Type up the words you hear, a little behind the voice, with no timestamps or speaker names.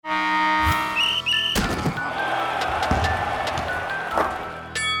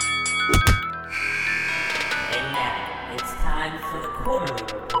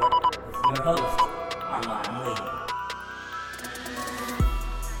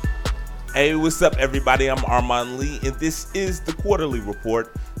Hey, what's up, everybody? I'm Armon Lee, and this is the Quarterly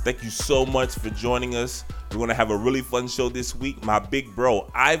Report. Thank you so much for joining us. We're going to have a really fun show this week. My big bro,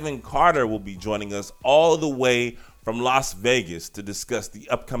 Ivan Carter, will be joining us all the way from Las Vegas to discuss the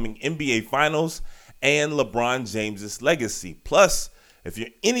upcoming NBA Finals and LeBron James's legacy. Plus, if you're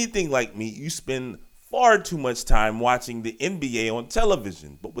anything like me, you spend far too much time watching the NBA on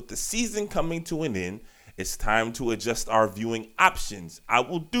television. But with the season coming to an end, it's time to adjust our viewing options. I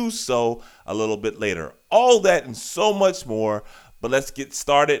will do so a little bit later. All that and so much more. But let's get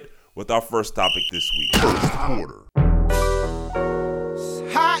started with our first topic this week. First quarter.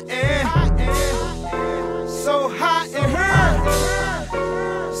 Hot and so hot and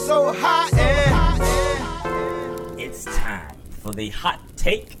so hot and it's time for the hot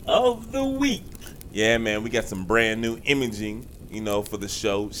take of the week. Yeah, man, we got some brand new imaging, for the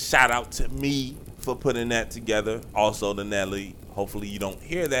show. Shout out to me for putting that together. Also to Nelly. Hopefully you don't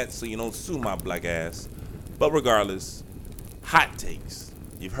hear that so you don't sue my black ass. But regardless, hot takes.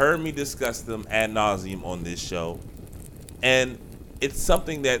 You've heard me discuss them ad nauseum on this show. And it's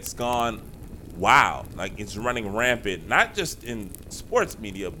something that's gone wild. Like, it's running rampant, not just in sports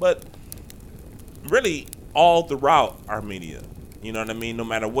media, but really all throughout our media. You know what I mean? No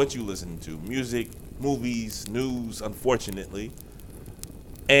matter what you listen to. Music, movies, news, unfortunately.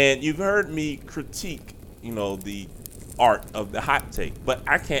 And you've heard me critique, the art of the hot take. But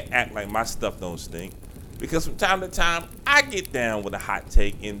I can't act like my stuff don't stink. Because from time to time, I get down with a hot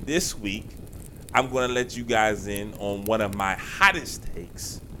take. And this week, I'm going to let you guys in on one of my hottest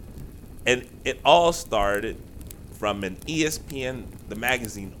takes. And it all started from an ESPN, the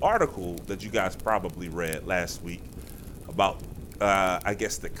magazine article that you guys probably read last week about,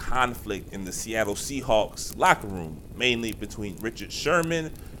 the conflict in the Seattle Seahawks locker room, mainly between Richard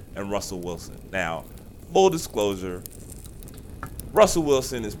Sherman and Russell Wilson. Now, full disclosure, Russell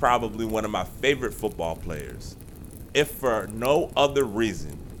Wilson is probably one of my favorite football players, if for no other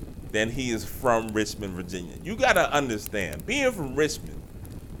reason than he is from Richmond, Virginia. You got to understand, being from Richmond,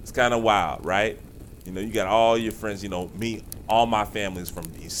 it's kind of wild, right? You got all your friends, me, all my family is from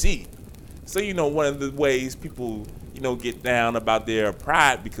D.C. So, one of the ways people, get down about their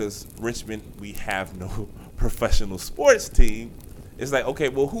pride because Richmond, we have no professional sports team. It's like, okay,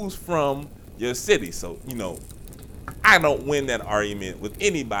 well, who's from your city? So, I don't win that argument with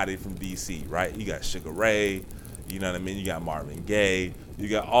anybody from D.C., right? You got Sugar Ray, you know what I mean? You got Marvin Gaye. You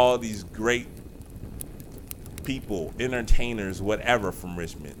got all these great people, entertainers, whatever from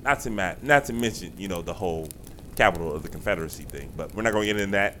Richmond. Not to mention, the whole capital of the Confederacy thing. But we're not going to get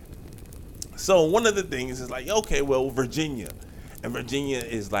into that. So one of the things is like, okay, well, Virginia. And Virginia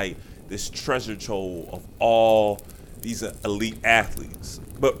is like this treasure trove of all these elite athletes.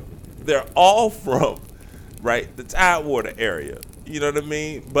 But they're all from, right, the Tidewater area. You know what I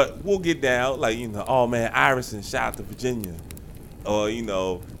mean? But we'll get down, like, oh, man, Iverson, shout out to Virginia. Or,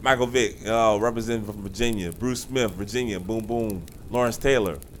 Michael Vick, representing from Virginia. Bruce Smith, Virginia, boom, boom. Lawrence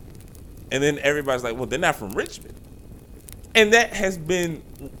Taylor. And then everybody's like, well, they're not from Richmond. And that has been,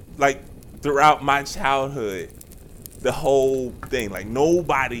 like, throughout my childhood, the whole thing. Like,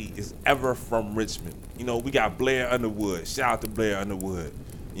 nobody is ever from Richmond. We got Blair Underwood. Shout out to Blair Underwood.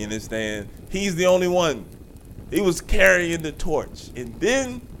 You understand? He's the only one. He was carrying the torch. And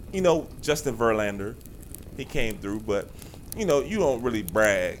then, Justin Verlander, he came through. But, you don't really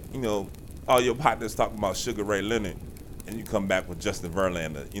brag. All your partners talking about Sugar Ray Leonard, and you come back with Justin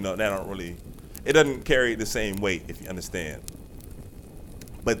Verlander. It doesn't carry the same weight, if you understand.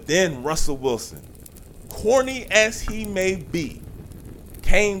 But then Russell Wilson, corny as he may be,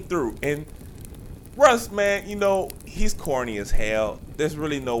 came through. And Russ, man, he's corny as hell. There's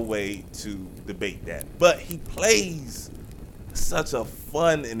really no way to debate that. But he plays such a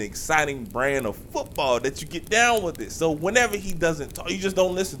fun and exciting brand of football that you get down with it. So whenever he doesn't talk, you just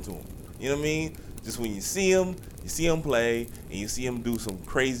don't listen to him. You know what I mean? Just when you see him play, and you see him do some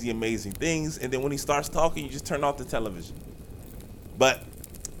crazy, amazing things. And then when he starts talking, you just turn off the television. But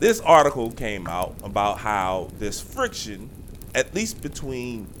this article came out about how there's friction, at least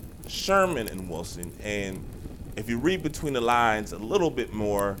between Sherman and Wilson. And if you read between the lines a little bit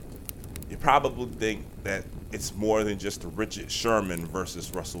more, you probably think that it's more than just a Richard Sherman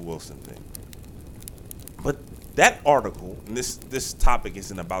versus Russell Wilson thing. But that article, and this topic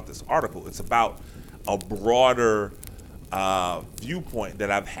isn't about this article, it's about a broader viewpoint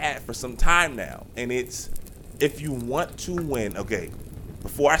that I've had for some time now. And it's, if you want to win, okay,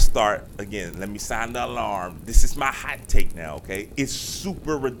 before I start, again, let me sound the alarm. This is my hot take now, okay? It's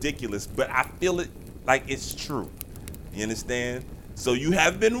super ridiculous, but I feel it like it's true. You understand? So you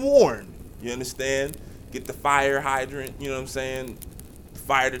have been warned. You understand? Get the fire hydrant, you know what I'm saying?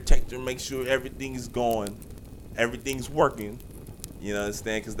 fire detector, make sure everything's going, everything's working. You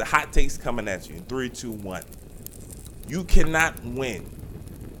understand? Because the hot take's coming at you in 3, 2, 1. You cannot win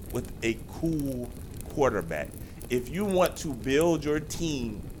with a cool quarterback. If you want to build your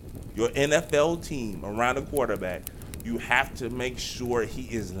team, your NFL team around a quarterback, you have to make sure he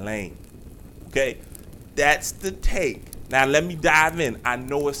is lame. Okay? That's the take. Now let me dive in. I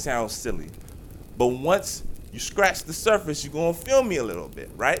know it sounds silly, but once you scratch the surface, you're going to feel me a little bit,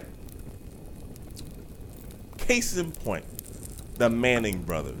 right? Case in point, the Manning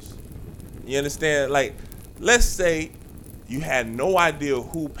brothers. You understand? Like, let's say you had no idea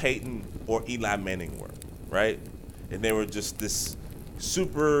who Peyton or Eli Manning were, right? And they were just this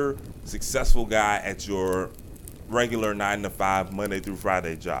super successful guy at your regular 9-to-5 Monday through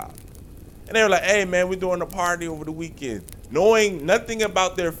Friday job. And they were like, hey man, we're doing a party over the weekend. Knowing nothing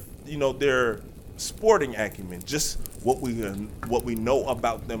about their sporting acumen, just what we know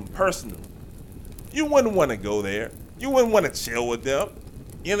about them personally. You wouldn't want to go there. You wouldn't want to chill with them.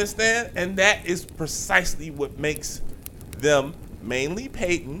 You understand? And that is precisely what makes them, mainly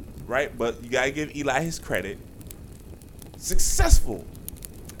Peyton, right? But you got to give Eli his credit, successful.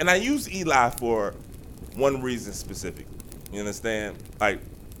 And I use Eli for one reason specifically. You understand? Like,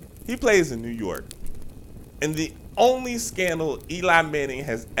 he plays in New York. And the only scandal Eli Manning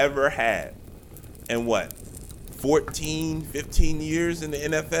has ever had in 14, 15 years in the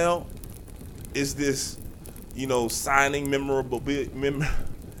NFL is this, signing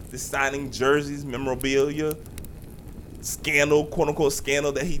signing jerseys, memorabilia scandal, quote unquote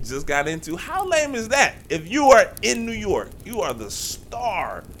scandal that he just got into. How lame is that? If you are in New York, you are the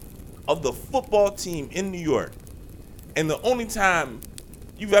star of the football team in New York, and the only time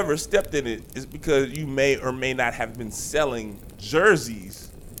you've ever stepped in it is because you may or may not have been selling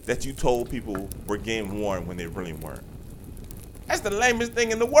jerseys that you told people were game worn when they really weren't. That's the lamest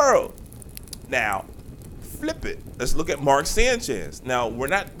thing in the world. Now, flip it. Let's look at Mark Sanchez. Now, we're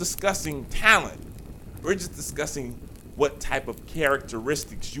not discussing talent. We're just discussing what type of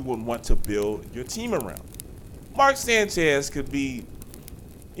characteristics you would want to build your team around. Mark Sanchez could be,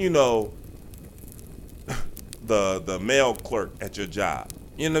 the mail clerk at your job.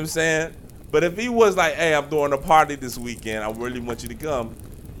 You know what I'm saying? But if he was like, hey, I'm doing a party this weekend, I really want you to come,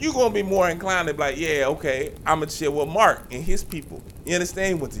 you're going to be more inclined to be like, yeah, okay, I'm going to chill with Mark and his people. You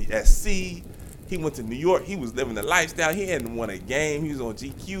understand? He went to SC. He went to New York. He was living the lifestyle. He hadn't won a game. He was on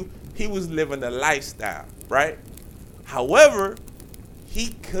GQ. He was living the lifestyle, right? However, he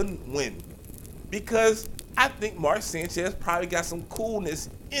couldn't win because I think Mark Sanchez probably got some coolness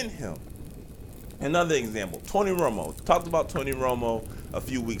in him. Another example, Tony Romo. Talked about Tony Romo a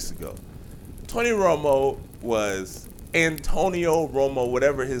few weeks ago. Tony Romo was Antonio Romo,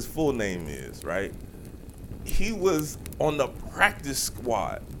 whatever his full name is, right? He was on the practice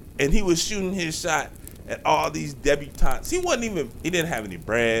squad, and he was shooting his shot at all these debutantes. He didn't have any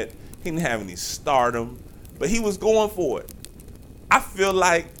bread. He didn't have any stardom, but he was going for it. I feel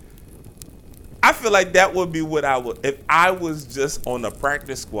like that would be what I would, if I was just on the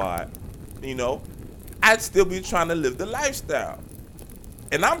practice squad, I'd still be trying to live the lifestyle.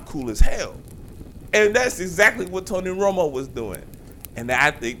 And I'm cool as hell. And that's exactly what Tony Romo was doing. And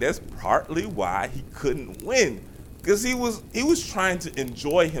I think that's partly why he couldn't win. Because he was trying to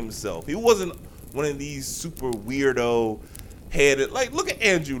enjoy himself. He wasn't one of these super weirdo headed, like, look at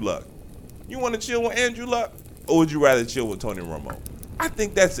Andrew Luck. You want to chill with Andrew Luck? Or would you rather chill with Tony Romo? I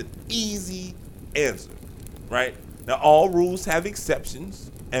think that's an easy answer, right? Now, all rules have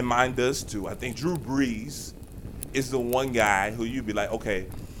exceptions, and mine does too. I think Drew Brees is the one guy who you'd be like, okay,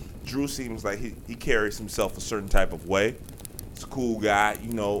 Drew seems like he carries himself a certain type of way. He's a cool guy,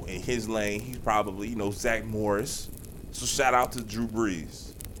 in his lane. He's probably, Zach Morris. So shout out to Drew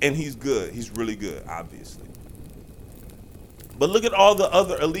Brees. And he's good. He's really good, obviously. But look at all the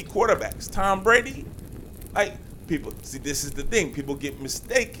other elite quarterbacks. Tom Brady, people, see, this is the thing. People get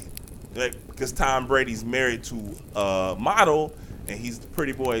mistaken. Because Tom Brady's married to a model, and he's the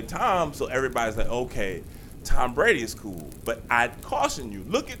pretty boy Tom, so everybody's like, okay, Tom Brady is cool. But I'd caution you,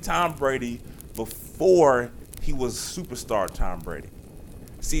 look at Tom Brady before he was superstar Tom Brady.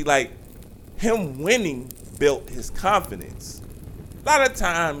 See, him winning built his confidence. A lot of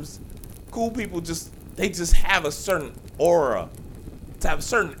times, cool people just have a certain aura, to have a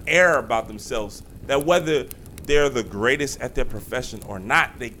certain air about themselves that whether they're the greatest at their profession or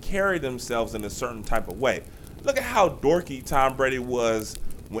not, they carry themselves in a certain type of way. Look at how dorky Tom Brady was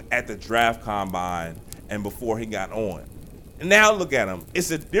at the draft combine and before he got on. And now look at him.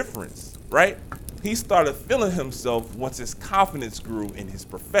 It's a difference, right? He started feeling himself once his confidence grew in his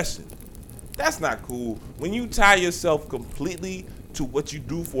profession. That's not cool. When you tie yourself completely to what you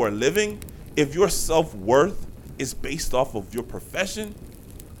do for a living, if your self-worth is based off of your profession,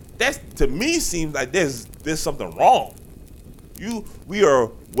 that to me seems like there's something wrong. We are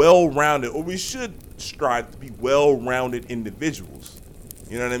well-rounded, or we should strive to be well-rounded individuals.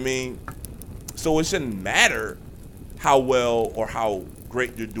 You know what I mean? So it shouldn't matter how well or how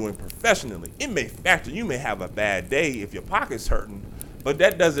great you're doing professionally. It may factor. You may have a bad day if your pocket's hurting, but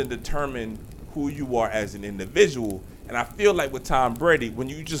that doesn't determine who you are as an individual. And I feel like with Tom Brady, when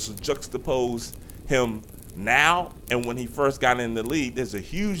you just juxtapose him now and when he first got in the league, there's a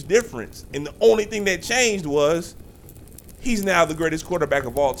huge difference. And the only thing that changed was he's now the greatest quarterback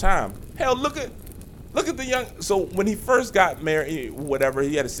of all time. Hell, look at the young. So when he first got married, whatever,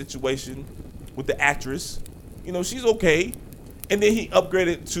 he had a situation with the actress. You know, she's okay. And then he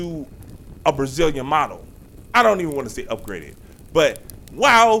upgraded to a Brazilian model. I don't even want to say upgraded. But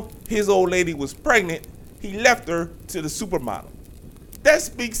while his old lady was pregnant, he left her to the supermodel. That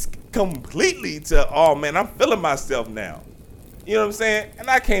speaks completely to, oh man, I'm feeling myself now. You know what I'm saying? And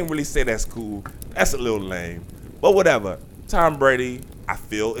I can't really say that's cool. That's a little lame. But whatever. Tom Brady, I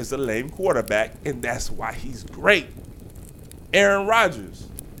feel, is a lame quarterback, and that's why he's great. Aaron Rodgers.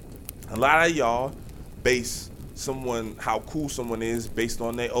 A lot of y'all base how cool someone is based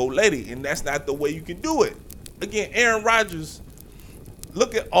on their old lady, and that's not the way you can do it. Again, Aaron Rodgers,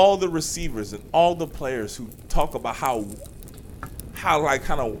 look at all the receivers and all the players who talk about how like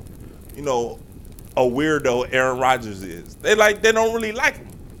kind of, you know, a weirdo Aaron Rodgers is. They don't really like him.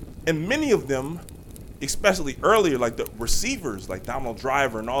 And many of them, especially earlier, like the receivers, like Donald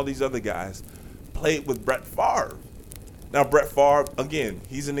Driver and all these other guys, played with Brett Favre. Now, Brett Favre, again,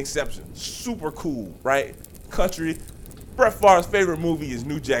 he's an exception. Super cool, right? Country. Brett Favre's favorite movie is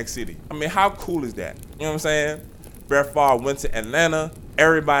New Jack City. I mean, how cool is that? You know what I'm saying? Brett Favre went to Atlanta.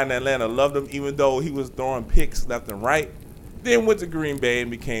 Everybody in Atlanta loved him, even though he was throwing picks left and right. Then went to Green Bay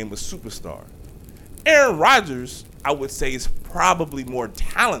and became a superstar. Aaron Rodgers, I would say, is probably more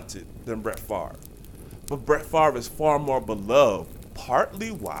talented than Brett Favre. But Brett Favre is far more beloved.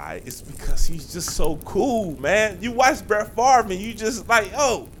 Partly why is because he's just so cool, man. You watch Brett Favre and you just like,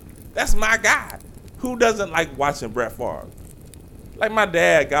 oh, that's my guy. Who doesn't like watching Brett Favre? Like my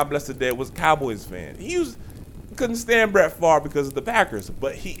dad, God bless the dead, was a Cowboys fan. Couldn't stand Brett Favre because of the Packers,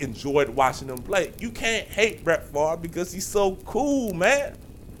 but he enjoyed watching him play. You can't hate Brett Favre because he's so cool, man.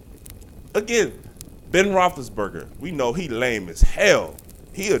 Again, Ben Roethlisberger, we know he lame as hell.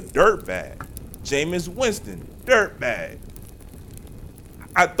 He a dirtbag. Jameis Winston, dirtbag.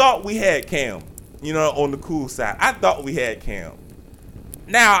 I thought we had Cam, you know, on the cool side. I thought we had Cam.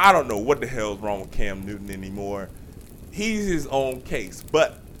 Now, I don't know what the hell's wrong with Cam Newton anymore. He's his own case.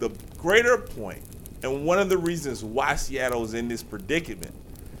 But the greater point, and one of the reasons why Seattle's in this predicament,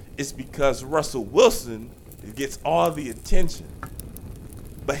 is because Russell Wilson gets all the attention.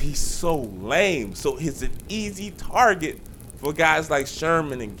 But he's so lame. So it's an easy target for guys like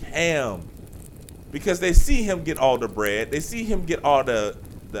Sherman and Cam. Because they see him get all the bread. They see him get all the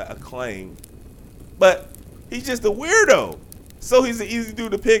acclaim. But he's just a weirdo. So he's an easy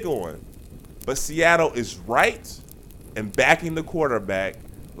dude to pick on. But Seattle is right and backing the quarterback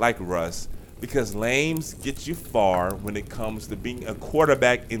like Russ, because lames get you far when it comes to being a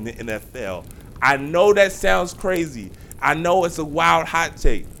quarterback in the NFL. I know that sounds crazy. I know it's a wild hot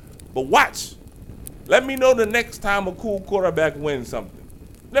take. But watch. Let me know the next time a cool quarterback wins something.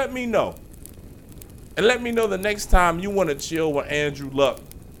 Let me know. And let me know the next time you want to chill with Andrew Luck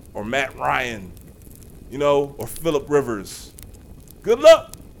or Matt Ryan, you know, or Phillip Rivers. Good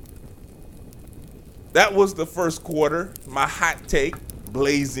luck. That was the first quarter. My hot take,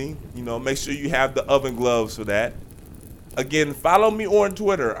 blazing. You know, make sure you have the oven gloves for that. Again, follow me on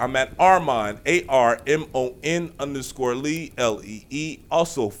Twitter. I'm at Armon, ARMON_Lee, LEE.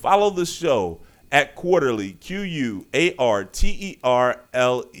 Also, follow the show at Quarterly, QUARTERLEE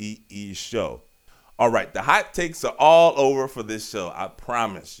show. All right, the hot takes are all over for this show, I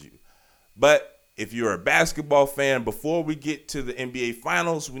promise you. But if you're a basketball fan, before we get to the NBA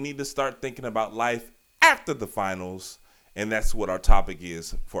Finals, we need to start thinking about life after the finals. And that's what our topic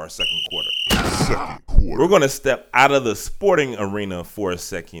is for our second quarter. We're going to step out of the sporting arena for a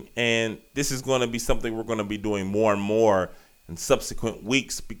second. And this is going to be something we're going to be doing more and more in subsequent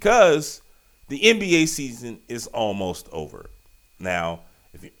weeks because the NBA season is almost over. Now,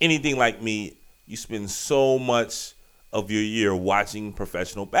 if you're anything like me, you spend so much of your year watching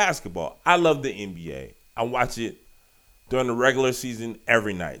professional basketball. I love the NBA. I watch it during the regular season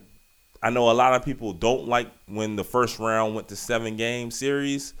every night. I know a lot of people don't like when the first round went to 7-game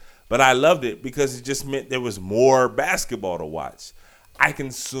series, but I loved it because it just meant there was more basketball to watch. I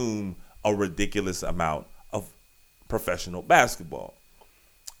consume a ridiculous amount of professional basketball.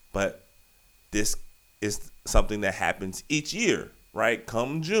 But this is something that happens each year, right?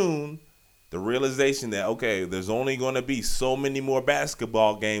 Come June, the realization that, okay, there's only going to be so many more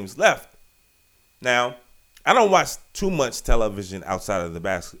basketball games left. Now, I don't watch too much television outside of the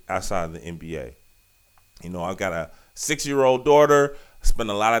NBA. You know, I've got a 6-year-old daughter. I spend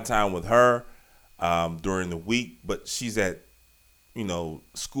a lot of time with her during the week, but she's at,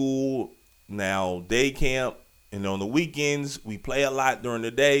 school now, day camp, and on the weekends we play a lot during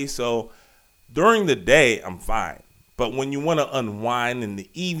the day. So during the day, I'm fine. But when you want to unwind in the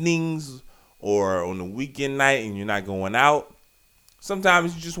evenings or on the weekend night and you're not going out,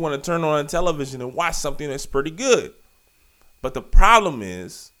 sometimes you just want to turn on television and watch something that's pretty good. But the problem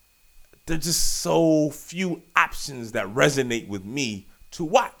is there's just so few options that resonate with me to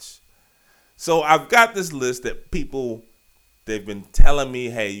watch. So I've got this list that they've been telling me,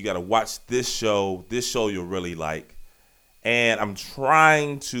 hey, you got to watch this show you'll really like. And I'm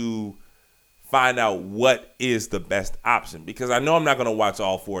trying to find out what is the best option, because I know I'm not going to watch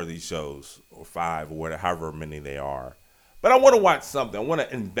all 4 of these shows or 5 or whatever, however many they are. But I want to watch something. I want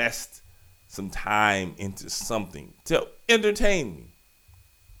to invest some time into something to entertain me.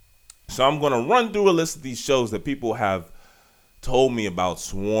 So I'm going to run through a list of these shows that people have told me about,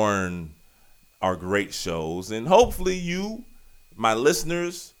 sworn are great shows. And hopefully you, my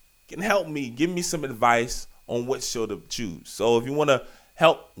listeners, can help me, give me some advice on what show to choose. So if you want to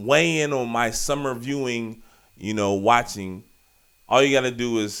help weigh in on my summer viewing, watching, all you got to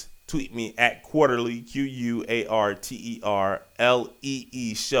do is tweet me at Quarterly, QUARTERLEE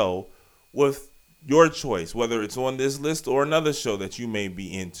show with your choice, whether it's on this list or another show that you may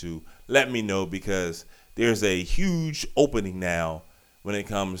be into. Let me know, because there's a huge opening now when it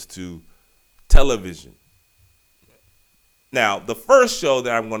comes to television. Now, the first show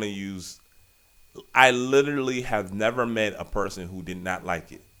that I'm going to use, I literally have never met a person who did not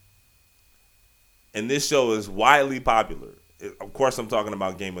like it. And this show is widely popular. Of course, I'm talking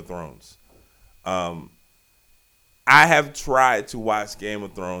about Game of Thrones. I have tried to watch Game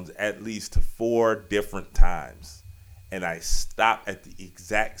of Thrones at least 4 different times, and I stopped at the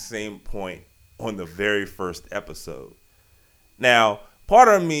exact same point on the very first episode. Now, part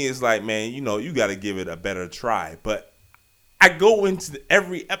of me is like, man, you got to give it a better try. But I go into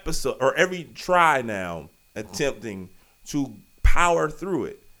every episode or every try now attempting to power through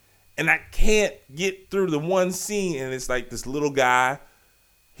it. And I can't get through the one scene, and it's like this little guy,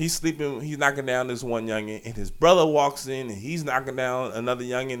 he's sleeping, he's knocking down this one youngin', and his brother walks in, and he's knocking down another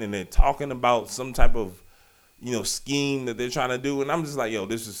youngin', and they're talking about some type of, scheme that they're trying to do. And I'm just like, yo,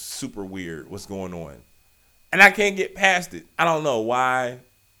 this is super weird. What's going on? And I can't get past it. I don't know why.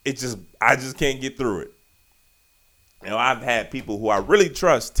 I just can't get through it. I've had people who I really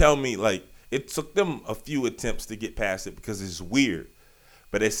trust tell me, like, it took them a few attempts to get past it because it's weird.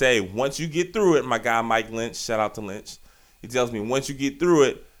 But they say once you get through it, my guy Mike Lynch, shout out to Lynch, he tells me once you get through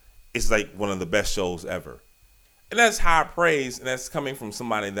it, it's like one of the best shows ever. And that's high praise, and that's coming from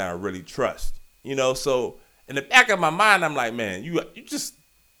somebody that I really trust. So in the back of my mind, I'm like, man, you just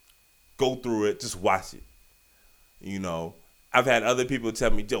go through it, just watch it. I've had other people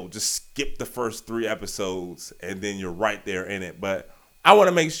tell me, yo, just skip the first 3 episodes, and then you're right there in it. But I want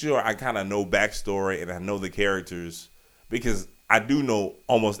to make sure I kind of know backstory and I know the characters, because I do know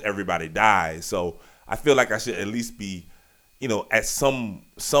almost everybody dies. So I feel like I should at least be, at some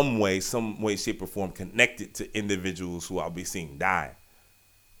way, shape, or form connected to individuals who I'll be seeing die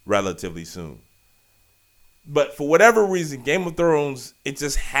relatively soon. But for whatever reason, Game of Thrones, it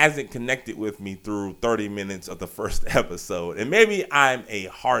just hasn't connected with me through 30 minutes of the first episode. And maybe I'm a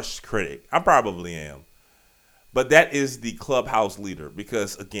harsh critic. I probably am. But that is the clubhouse leader,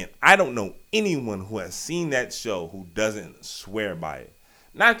 because, again, I don't know anyone who has seen that show who doesn't swear by it.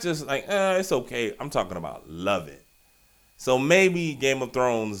 Not just like, it's okay. I'm talking about love it. So maybe Game of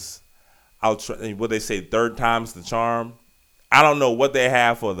Thrones, I'll try, what they say, 3rd time's the charm. I don't know what they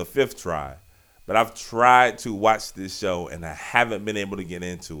have for the 5th try, but I've tried to watch this show and I haven't been able to get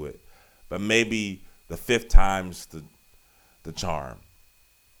into it. But maybe the 5th time's the charm.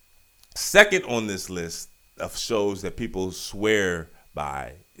 Second on this list of shows that people swear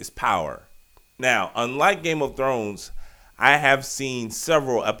by is Power. Now, unlike Game of Thrones, I have seen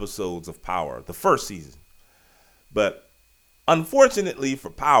several episodes of Power, the first season. But unfortunately for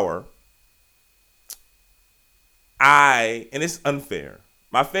Power, and it's unfair,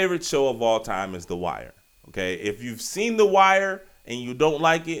 my favorite show of all time is The Wire. Okay, if you've seen The Wire and you don't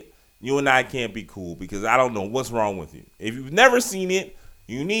like it, you and I can't be cool, because I don't know what's wrong with you. If you've never seen it,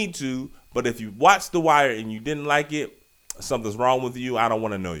 you need to. But if you watched The Wire and you didn't like it, something's wrong with you. I don't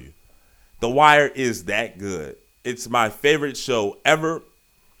want to know you. The Wire is that good. It's my favorite show ever.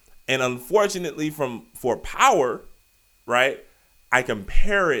 And unfortunately, for Power, right, I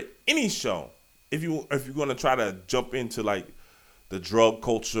compare it any show. If you're gonna try to jump into like the drug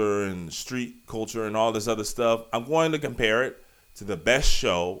culture and street culture and all this other stuff, I'm going to compare it to the best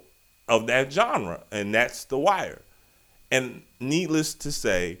show of that genre, and that's The Wire. And needless to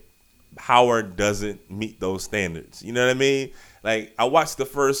say, Power doesn't meet those standards. You know what I mean? Like I watched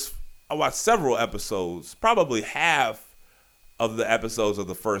several episodes, probably half of the episodes of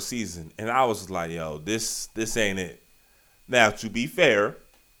the first season, and I was like, yo, this ain't it. Now, to be fair,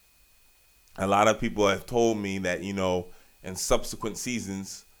 a lot of people have told me that, you know, in subsequent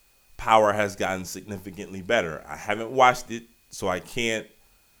seasons, Power has gotten significantly better. I haven't watched it, so I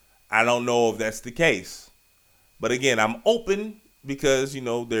don't know if that's the case. But again, I'm open because, you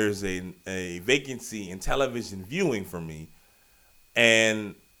know, there's a vacancy in television viewing for me.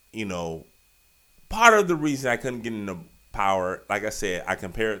 And, you know, part of the reason I couldn't get into Power, like I said, I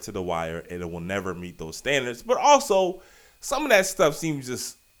compare it to The Wire, and it will never meet those standards. But also, some of that stuff seems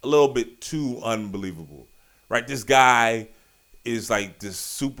just a little bit too unbelievable, right? This guy is like this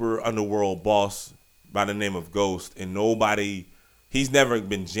super underworld boss by the name of Ghost, and he's never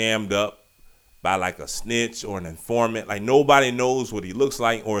been jammed up by like a snitch or an informant. Like nobody knows what he looks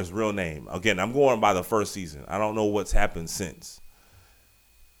like or his real name. Again, I'm going by the first season. I don't know what's happened since.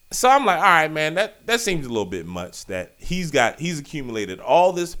 So I'm like, all right, man, that seems a little bit much that he's accumulated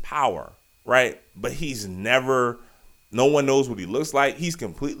all this power, right? But no one knows what he looks like. He's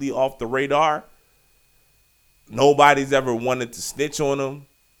completely off the radar. Nobody's ever wanted to snitch on him.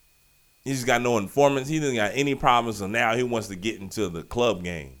 He's got no informants. He doesn't got any problems. So now he wants to get into the club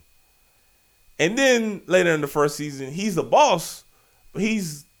game. And then later in the first season, he's the boss, but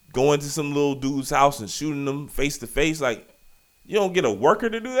he's going to some little dude's house and shooting them face to face. Like, you don't get a worker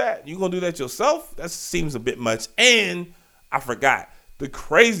to do that? You gonna do that yourself? That seems a bit much. And I forgot the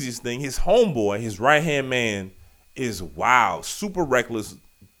craziest thing, his homeboy, his right-hand man, is wild, super reckless,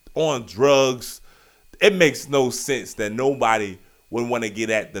 on drugs. It makes no sense that nobody would want to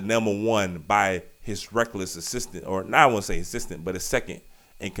get at the number one by his reckless assistant, or not, I won't say assistant, but a second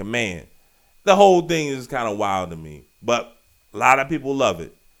in command. The whole thing is kind of wild to me, but a lot of people love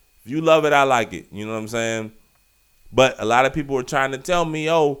it. If you love it, I like it. You know what I'm saying? But a lot of people are trying to tell me,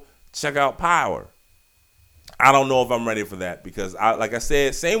 oh, check out Power. I don't know if I'm ready for that because, like I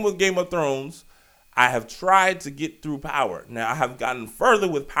said, same with Game of Thrones. I have tried to get through Power. Now, I have gotten further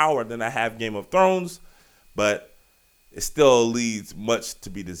with Power than I have Game of Thrones, but it still leaves much to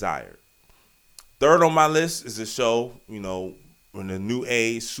be desired. Third on my list is a show, you know, in the new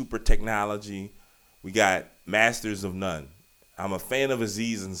age, super technology. We got Masters of None. I'm a fan of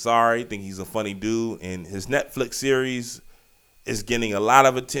Aziz Ansari. Think he's a funny dude. And his Netflix series is getting a lot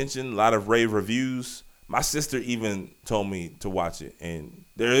of attention, a lot of rave reviews. My sister even told me to watch it. And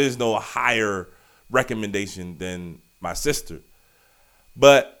there is no higher recommendation than my sister.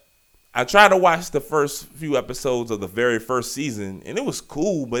 But I tried to watch the first few episodes of the very first season. And it was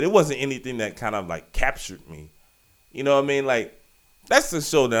cool, but it wasn't anything that kind of like captured me. You know what I mean? Like, that's the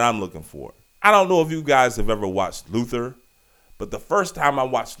show that I'm looking for. I don't know if you guys have ever watched Luther. But the first time I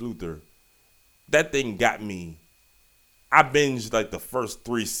watched Luther, that thing got me. I binged like the first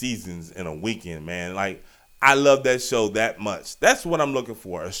 3 seasons in a weekend, man. Like, I love that show that much. That's what I'm looking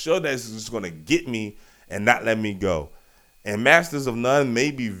for. A show that's just going to get me and not let me go. And Masters of None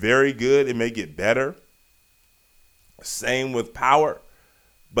may be very good. It may get better. Same with Power.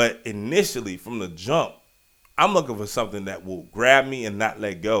 But initially, from the jump, I'm looking for something that will grab me and not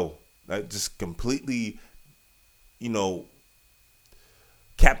let go. Like, just completely, you know,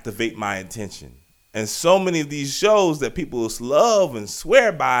 captivate my attention. And so many of these shows that people love and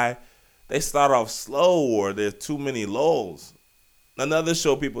swear by, they start off slow or there's too many lulls. Another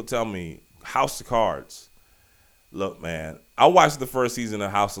show people tell me, House of Cards. Look, man, I watched the first season of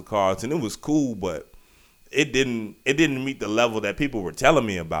House of Cards and it was cool, but it didn't meet the level that people were telling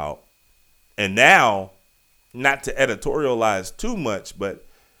me about. And now, not to editorialize too much, but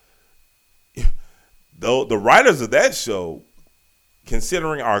the writers of that show,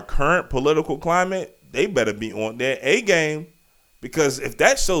 considering our current political climate, they better be on their A game, because if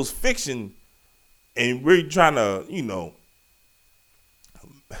that show's fiction and we're trying to, you know,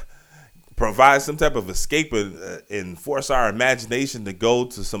 provide some type of escape and force our imagination to go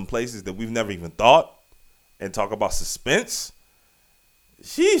to some places that we've never even thought and talk about suspense,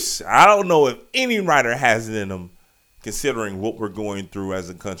 sheesh, I don't know if any writer has it in them, considering what we're going through as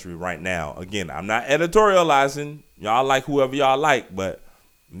a country right now. Again, I'm not editorializing. Y'all like whoever y'all like, but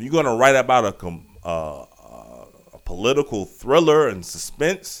if you're going to write about a political thriller and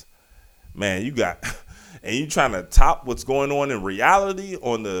suspense, man, you got, and you trying to top what's going on in reality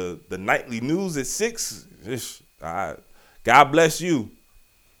on the nightly news at 6, God bless you.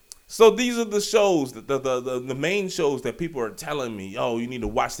 So these are the shows, the main shows that people are telling me, oh, you need to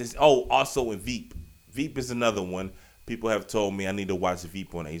watch this. Oh, also in Veep. Veep is another one. People have told me I need to watch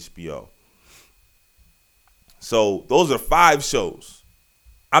Veep on HBO. So those are 5 shows.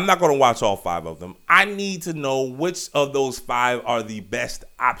 I'm not going to watch all 5 of them. I need to know which of those 5 are the best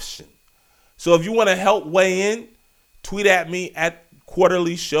option. So if you want to help weigh in, tweet at me at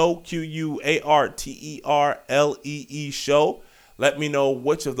Quarterly Show, QUARTERLEE Show. Let me know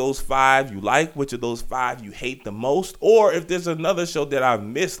which of those 5 you like, which of those 5 you hate the most, or if there's another show that I've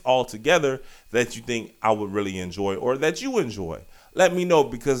missed altogether that you think I would really enjoy or that you enjoy. Let me know,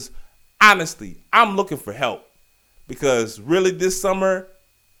 because honestly, I'm looking for help. Because really this summer,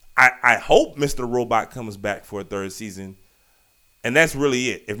 I hope Mr. Robot comes back for a 3rd season. And that's really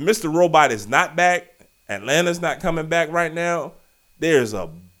it. If Mr. Robot is not back, Atlanta's not coming back right now, there's a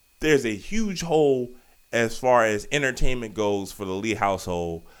huge hole as far as entertainment goes for the Lee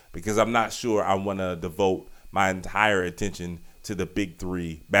household, because I'm not sure I want to devote my entire attention to the Big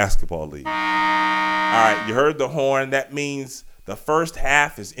 3 basketball league. All right, you heard the horn. That means the first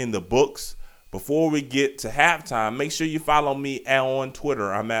half is in the books. Before we get to halftime, make sure you follow me on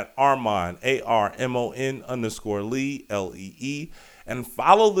Twitter. I'm at Armon, ARMON_Lee, LEE. And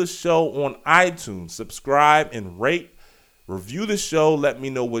follow the show on iTunes. Subscribe and rate. Review the show. Let me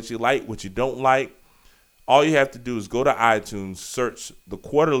know what you like, what you don't like. All you have to do is go to iTunes, search the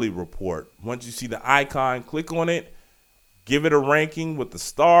Quarterly Report. Once you see the icon, click on it, give it a ranking with the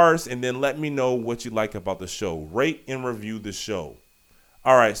stars, and then let me know what you like about the show. Rate and review the show.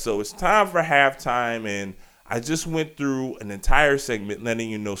 All right, so it's time for halftime, and I just went through an entire segment letting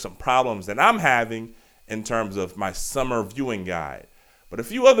you know some problems that I'm having in terms of my summer viewing guide. But a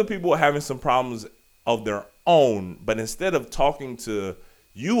few other people are having some problems of their own, but instead of talking to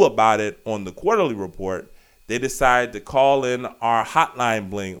you about it on the Quarterly Report, they decided to call in our hotline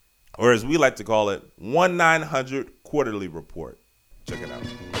bling, or as we like to call it, 1-900 Quarterly Report. Check it out.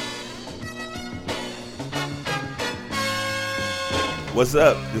 What's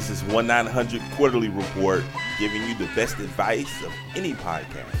up? This is 1-900 Quarterly Report, giving you the best advice of any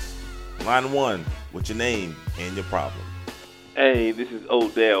podcast. Line 1, what's your name and your problem? Hey, this is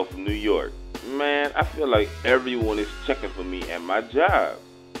Odell from New York. Man, I feel like everyone is checking for me at my job.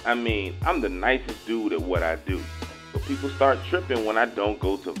 I mean, I'm the nicest dude at what I do. But people start tripping when I don't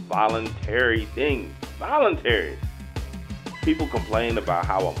go to voluntary things. Voluntary. People complain about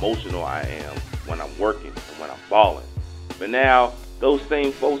how emotional I am when I'm working and when I'm balling. But now, those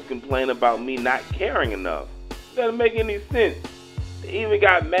same folks complain about me not caring enough. It doesn't make any sense. They even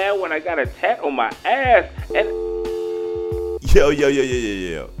got mad when I got a tat on my ass and... Yo.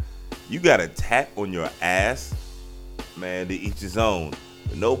 You got a tat on your ass? Man, to each his own.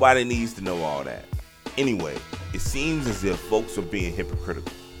 But nobody needs to know all that. Anyway, it seems as if folks are being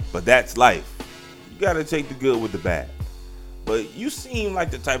hypocritical. But that's life. You gotta take the good with the bad. But you seem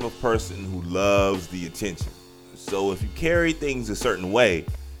like the type of person who loves the attention. So if you carry things a certain way,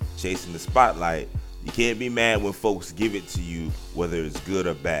 chasing the spotlight, you can't be mad when folks give it to you, whether it's good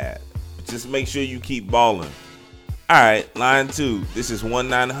or bad. But just make sure you keep balling. All right, line 2. This is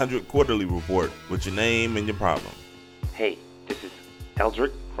 1-900 Quarterly Report with your name and your problem. Hey, this is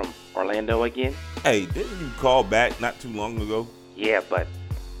Eldrick from Orlando again. Hey, didn't you call back not too long ago? Yeah, but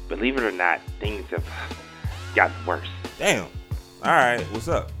believe it or not, things have gotten worse. Damn. All right, what's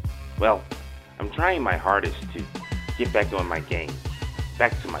up? Well, I'm trying my hardest to get back on my game,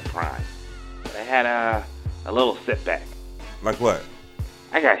 back to my prime. But I had a little setback. Like what?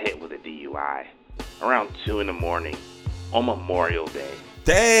 I got hit with a DUI around 2 in the morning on Memorial Day.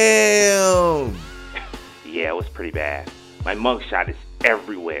 Damn! Yeah, it was pretty bad. My mugshot is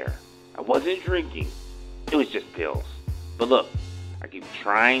everywhere. I wasn't drinking. It was just pills. But look, I keep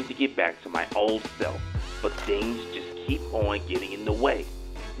trying to get back to my old self, but things just keep on getting in the way.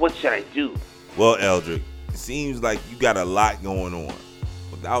 What should I do? Well, Eldrick, it seems like you got a lot going on.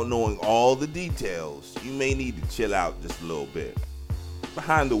 Without knowing all the details, you may need to chill out just a little bit.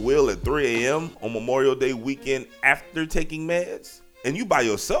 Behind the wheel at 3 a.m. on Memorial Day weekend after taking meds? And you by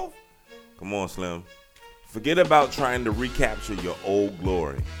yourself? Come on, Slim. Forget about trying to recapture your old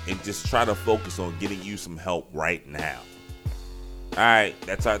glory and just try to focus on getting you some help right now. All right,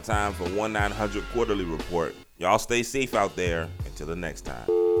 that's our time for 1-900 Quarterly Report. Y'all stay safe out there. Until the next time.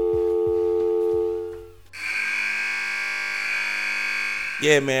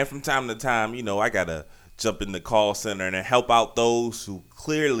 Yeah, man, from time to time, I got to jump in the call center and help out those who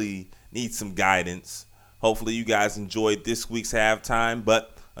clearly need some guidance. Hopefully you guys enjoyed this week's halftime,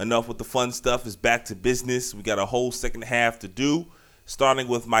 but enough with the fun stuff. It's back to business. We got a whole second half to do, starting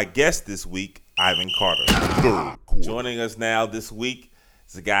with my guest this week, Ivan Carter. Joining us now this week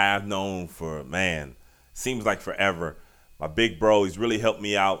is a guy I've known for, seems like forever. My big bro, he's really helped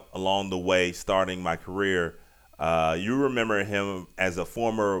me out along the way, starting my career. You remember him as a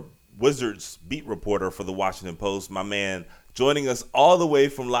former Wizards beat reporter for the Washington Post. My man, joining us all the way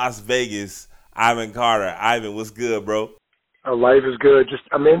from Las Vegas, Ivan Carter. Ivan, what's good, bro? Life is good. Just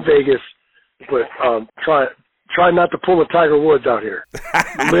I'm in Vegas, but try not to pull a Tiger Woods out here.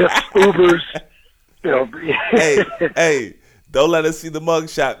 Lyft, Ubers, Hey, don't let us see the mug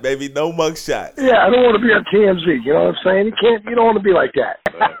shot, baby. No mug shots. Yeah, I don't want to be on TMZ. You know what I'm saying? You don't want to be like that.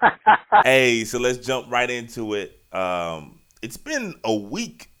 Hey, so let's jump right into it. It's been a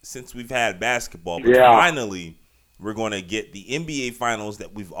week since we've had basketball, but finally we're going to get the NBA Finals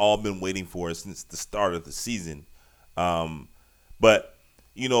that we've all been waiting for since the start of the season. But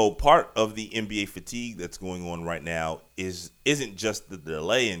part of the NBA fatigue that's going on right now isn't just the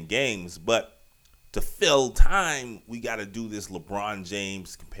delay in games, but to fill time, we got to do this LeBron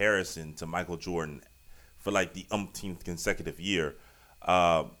James comparison to Michael Jordan for like the umpteenth consecutive year.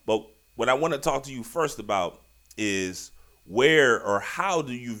 But what I want to talk to you first about is where or how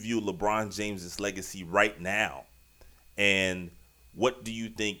do you view LeBron James's legacy right now? And what do you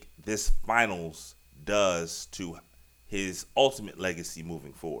think this finals does to his ultimate legacy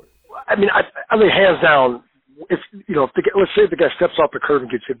moving forward? I mean, hands down, let's say if the guy steps off the curb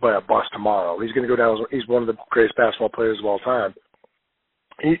and gets hit by a bus tomorrow, he's going to go down as he's one of the greatest basketball players of all time.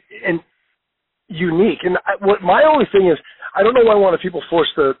 And unique. And my only thing is, I don't know why a lot of people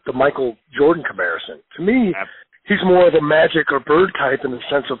force the Michael Jordan comparison. To me, he's more of a Magic or Bird type in the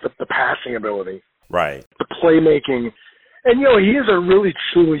sense of the passing ability. Right. The playmaking. And, he is a really,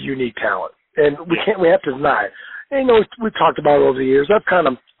 truly unique talent. And we have to deny it. And, we've talked about it over the years.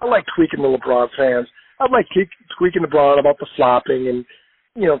 I like tweaking the LeBron fans. I like tweaking LeBron about the flopping and,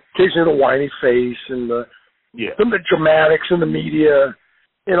 occasionally the whiny face and the dramatics in the media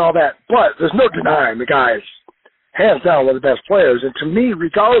and all that. But there's no denying the guy's hands down one of the best players. And to me,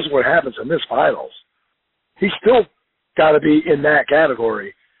 regardless of what happens in this finals, he's still got to be in that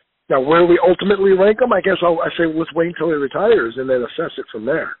category. Now, where we ultimately rank him, I guess I say let's wait until he retires and then assess it from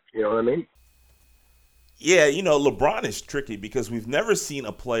there. You know what I mean? Yeah, LeBron is tricky because we've never seen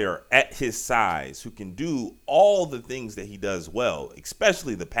a player at his size who can do all the things that he does well,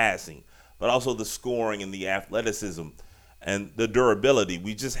 especially the passing, but also the scoring and the athleticism and the durability.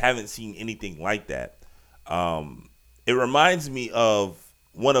 We just haven't seen anything like that. It reminds me of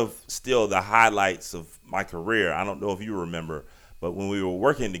one of still the highlights of my career. I don't know if you remember, but when we were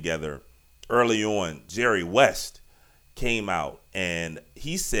working together early on, Jerry West came out and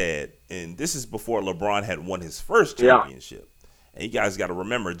he said, and this is before LeBron had won his first championship. And you guys got to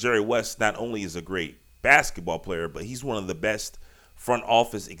remember, Jerry West not only is a great basketball player, but he's one of the best front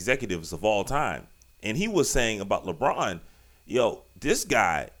office executives of all time. And he was saying about LeBron, this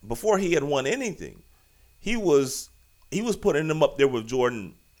guy, before he had won anything, he was putting him up there with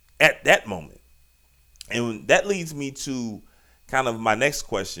Jordan at that moment. And that leads me to kind of my next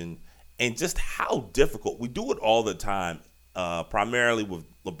question, and just how difficult. We do it all the time, primarily with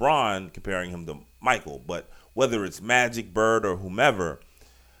LeBron, comparing him to Michael. But whether it's Magic, Bird, or whomever,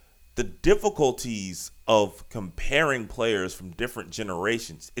 the difficulties of comparing players from different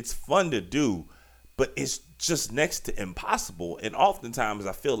generations, it's fun to do, but it's just next to impossible. And oftentimes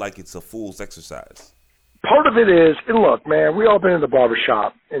I feel like it's a fool's exercise. Part of it is, and look, man, we all been in the barber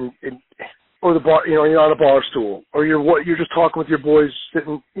shop or the bar, you're on a bar stool, or you're just talking with your boys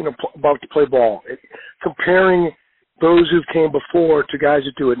sitting, about to play ball. Comparing those who came before to guys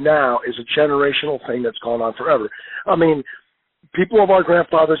who do it now is a generational thing that's gone on forever. I mean, people of our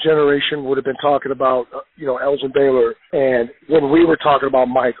grandfather's generation would have been talking about, Elgin Baylor, and when we were talking about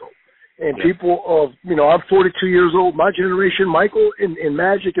Michael. And people of, I'm 42 years old. My generation, Michael and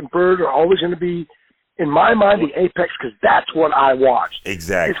Magic and Bird are always going to be, in my mind, the apex, because that's what I watched.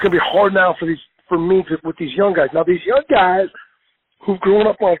 Exactly. It's going to be hard now for me with these young guys. Now, these young guys who've grown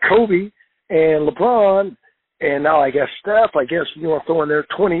up on Kobe and LeBron, and now I guess Steph, throw in there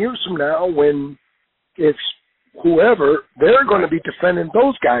 20 years from now when it's whoever, they're going to be defending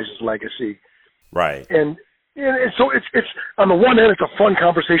those guys' legacy. Right. And so it's on the one hand, it's a fun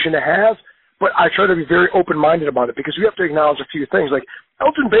conversation to have, but I try to be very open-minded about it because we have to acknowledge a few things. Like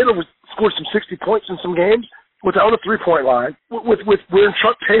Elgin Baylor scored some 60 points in some games without a three-point line, with wearing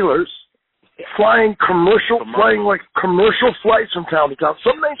Chuck Taylors, flying commercial flights from town to town.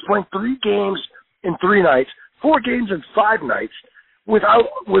 Some nights playing 3 games in 3 nights, 4 games in 5 nights, without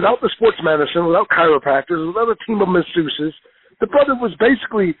the sports medicine, without chiropractors, without a team of masseuses. The brother was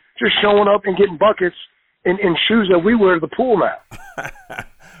basically just showing up and getting buckets in shoes that we wear to the pool now.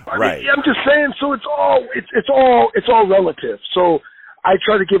 Right. I'm just saying. So it's all relative. So I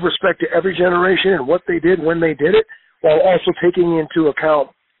try to give respect to every generation and what they did when they did it, while also taking into account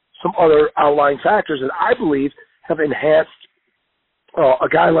some other outlying factors that I believe have enhanced a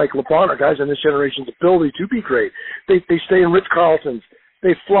guy like LeBron or guys in this generation's ability to be great. They stay in Ritz-Carltons.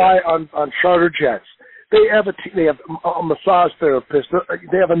 They fly on charter jets. They have a massage therapist.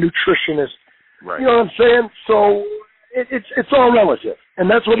 They have a nutritionist. Right. You know what I'm saying? So it's all relative, and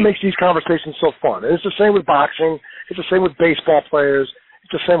that's what makes these conversations so fun. And it's the same with boxing. It's the same with baseball players.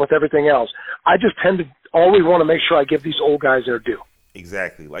 It's the same with everything else. I just tend to always want to make sure I give these old guys their due.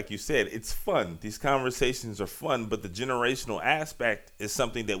 Exactly. Like you said, it's fun. These conversations are fun, but the generational aspect is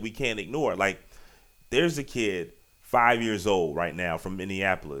something that we can't ignore. Like, there's a kid 5 years old right now from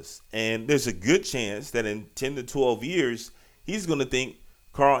Minneapolis, and there's a good chance that in 10 to 12 years, he's going to think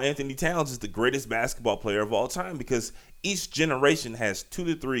Karl Anthony Towns is the greatest basketball player of all time, because each generation has 2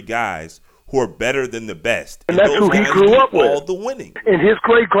 to 3 guys who are better than the best. And that's who he grew up with. All the winning. And his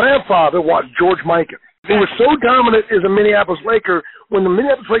great-grandfather was George Mikan, who was so dominant as a Minneapolis Laker. When the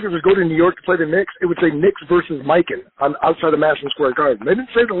Minneapolis Lakers would go to New York to play the Knicks, it would say Knicks versus Mikan outside of Madison Square Garden. They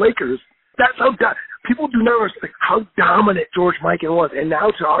didn't say the Lakers. That's how people do not understand how dominant George Mikan was. And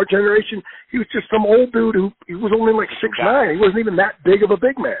now to our generation, he was just some old dude he was only like 6'9". He wasn't even that big of a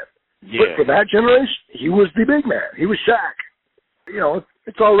big man. Yeah. But for that generation, he was the big man. He was Shaq. You know,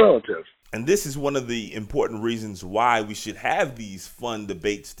 it's all relative. And this is one of the important reasons why we should have these fun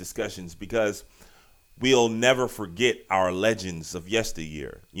debates, discussions, because we'll never forget our legends of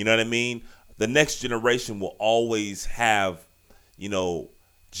yesteryear. You know what I mean? The next generation will always have,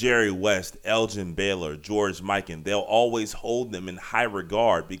 Jerry West, Elgin Baylor, George Mikan. They'll always hold them in high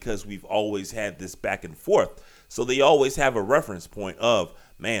regard because we've always had this back and forth. So they always have a reference point of,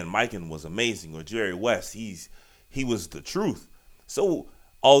 man, Mikan was amazing, or Jerry West, he was the truth. So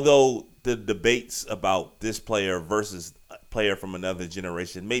although the debates about this player versus a player from another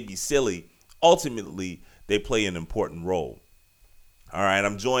generation may be silly, ultimately they play an important role. All right,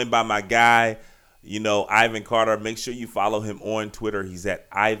 I'm joined by my guy, Ivan Carter. Make sure you follow him on Twitter. He's at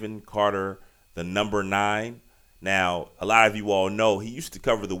Ivan Carter, the number 9. Now, a lot of you all know he used to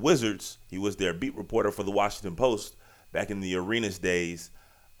cover the Wizards. He was their beat reporter for the Washington Post back in the Arenas days.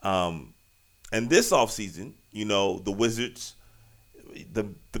 And this offseason, the Wizards,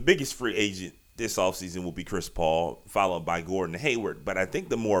 the biggest free agent this offseason will be Chris Paul, followed by Gordon Hayward. But I think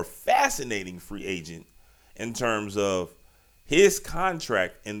the more fascinating free agent in terms of his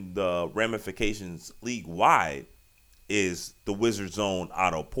contract and the ramifications league-wide is the Wizards' own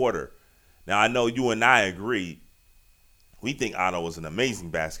Otto Porter. Now, I know you and I agree. We think Otto is an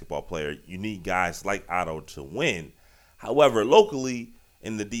amazing basketball player. You need guys like Otto to win. However, locally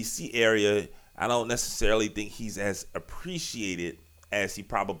in the D.C. area, I don't necessarily think he's as appreciated as he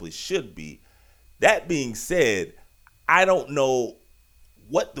probably should be. That being said, I don't know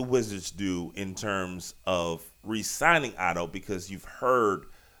what the Wizards do in terms of re-signing Otto, because you've heard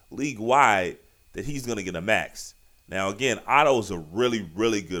league-wide that he's going to get a max. Now, again, Otto is a really,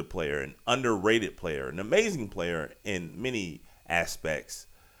 really good player, an underrated player, an amazing player in many aspects.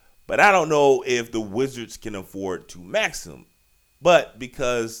 But I don't know if the Wizards can afford to max him. But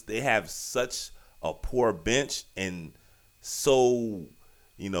because they have such a poor bench and so,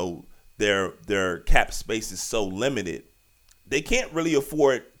 their cap space is so limited, they can't really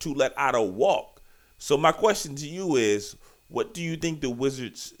afford to let Otto walk. So my question to you is, what do you think the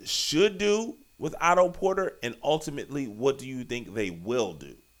Wizards should do with Otto Porter, and ultimately, what do you think they will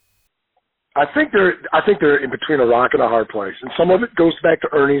do? I think they're in between a rock and a hard place, and some of it goes back to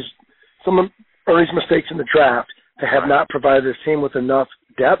Ernie's mistakes in the draft to have not provided his team with enough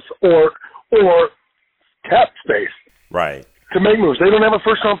depth or cap space, right, to make moves. They don't have a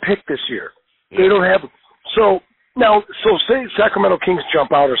first-round pick this year. They don't have so say Sacramento Kings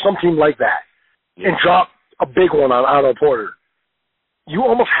jump out or some team like that and drop a big one on Otto Porter. You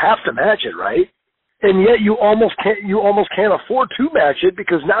almost have to match it, right? And yet you almost can't afford to match it,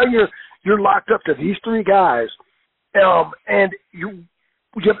 because now you're locked up to these 3 guys, and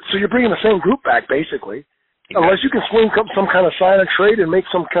so you're bringing the same group back basically, unless you can swing some kind of sign and trade and make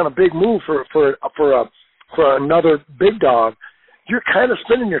some kind of big move for another big dog. You're kind of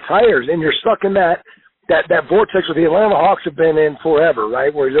spinning your tires, and you're stuck in that vortex where the Atlanta Hawks have been in forever,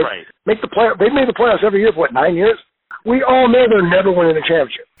 right? Where they make the play. They've made the playoffs every year for 9 years. We all know they're never winning a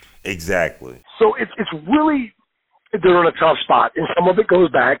championship. Exactly. So it's really, they're in a tough spot, and some of it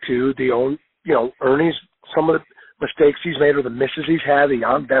goes back to Ernie's, some of the mistakes he's made or the misses he's had, the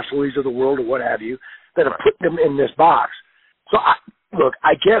Jan Vesely's of the world or what have you, that have put them in this box. So,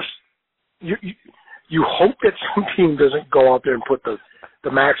 I guess you hope that some team doesn't go out there and put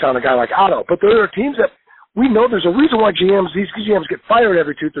the max on a guy like Otto. But there are teams that we know there's a reason why these GMs get fired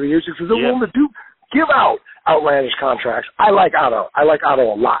every 2-3 years because they're willing to give out outlandish contracts. I like Otto. I like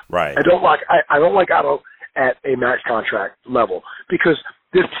Otto a lot. Right. I don't like Otto at a max contract level because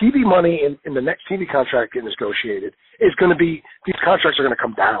this TV money in the next TV contract getting negotiated is going to be, these contracts are going to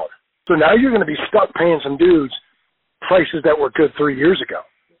come down. So now you're going to be stuck paying some dudes prices that were good 3 years ago.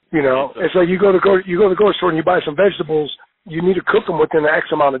 You know, it's like you go to the grocery store and you buy some vegetables. You need to cook them within X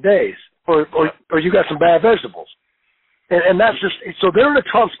amount of days, or you got some bad vegetables, and that's just so they're in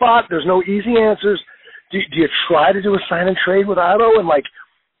a tough spot. There's no easy answers. Do you try to do a sign and trade with Otto and like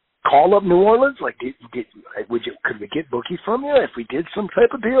call up New Orleans? Like, could we get Bookie from you if we did some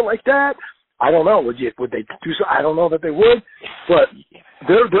type of deal like that? I don't know. Would they do so? I don't know that they would, but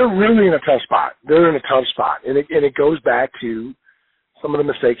they're really in a tough spot. They're in a tough spot, and it goes back to some of the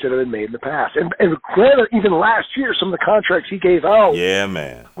mistakes that have been made in the past. And granted, even last year, some of the contracts he gave out, yeah,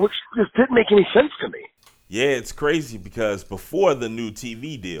 man, which just didn't make any sense to me. Yeah, it's crazy because before the new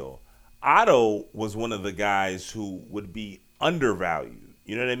TV deal, Otto was one of the guys who would be undervalued.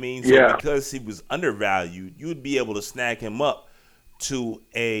 You know what I mean? So yeah. Because he was undervalued, you would be able to snag him up to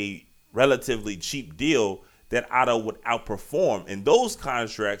a relatively cheap deal that Otto would outperform. And those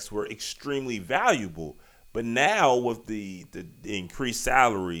contracts were extremely valuable. But now with the increased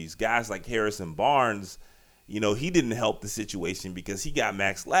salaries, guys like Harrison Barnes, you know, he didn't help the situation because he got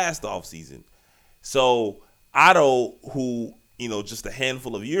maxed last offseason. So Otto, who, you know, just a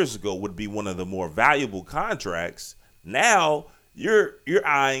handful of years ago would be one of the more valuable contracts, now you're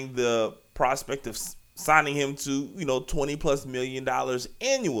eyeing the prospect of signing him to, you know, $20+ million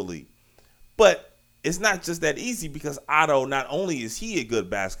annually. But it's not just that easy because Otto, not only is he a good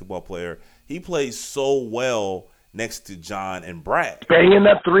basketball player, he plays so well next to John and Brad. Banging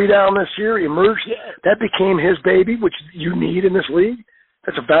that three down this year, he emerged. That became his baby, which you need in this league.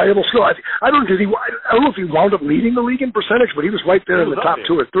 That's a valuable skill. I don't know if he wound up leading the league in percentage, but he was right there in the top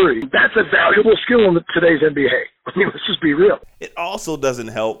 2 or 3. That's a valuable skill in today's NBA. I mean, let's just be real. It also doesn't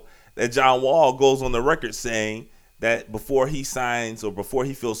help that John Wall goes on the record saying that before he signs or before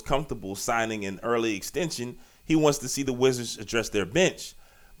he feels comfortable signing an early extension, he wants to see the Wizards address their bench.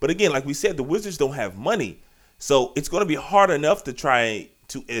 But again, like we said, the Wizards don't have money. So it's going to be hard enough to try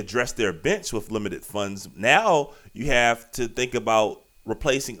to address their bench with limited funds. Now you have to think about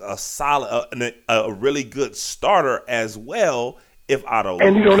replacing a really good starter as well if Otto.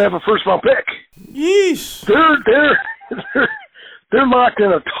 And you don't have a first-round pick. Yeesh. They're locked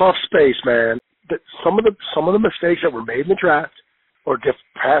in a tough space, man. Some of the mistakes that were made in the draft or just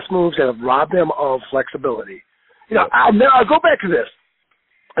past moves that have robbed them of flexibility. You know, I'll go back to this.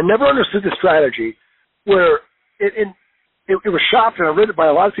 I never understood the strategy where it was shopped, and I read it by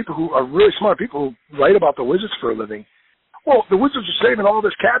a lot of people who are really smart people who write about the Wizards for a living. Well, the Wizards are saving all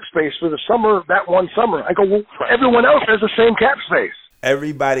this cap space for the summer, that one summer. I go, well, everyone else has the same cap space.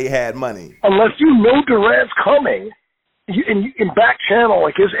 Everybody had money. Unless you know Durant's coming, and you can back channel,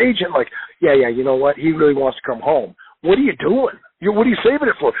 like his agent, like, yeah, you know what? He really wants to come home. What are you doing? What are you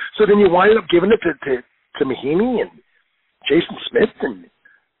saving it for? So then you wind up giving it to Mahinmi and Jason Smith, and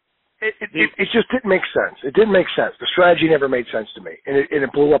it just didn't make sense. It didn't make sense. The strategy never made sense to me, and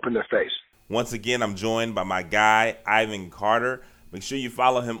it blew up in their face. Once again, I'm joined by my guy, Ivan Carter. Make sure you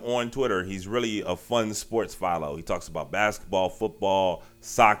follow him on Twitter. He's really a fun sports follow. He talks about basketball, football,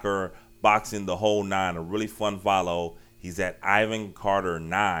 soccer, boxing, the whole nine. A really fun follow. He's at Ivan Carter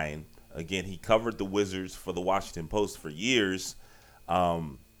 9. Again, he covered the Wizards for the Washington Post for years.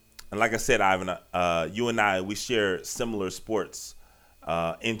 And like I said, Ivan, you and I, we share similar sports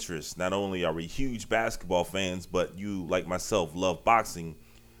interests. Not only are we huge basketball fans, but you, like myself, love boxing.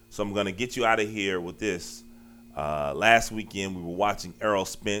 So I'm going to get you out of here with this. Last weekend, we were watching Errol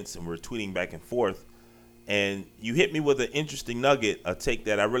Spence, and we were tweeting back and forth. And you hit me with an interesting nugget, a take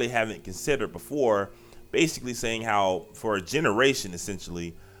that I really haven't considered before, basically saying how for a generation,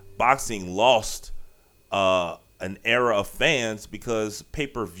 essentially, boxing lost an era of fans because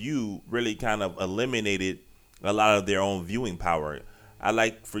pay-per-view really kind of eliminated a lot of their own viewing power. I'd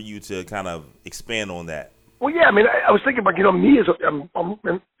like for you to kind of expand on that. Well, yeah, I mean, I was thinking about, you know, me as I'm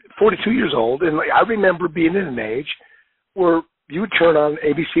 42 years old, and like, I remember being in an age where you would turn on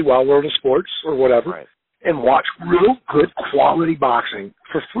ABC Wild World of Sports or whatever, right, and watch real good quality boxing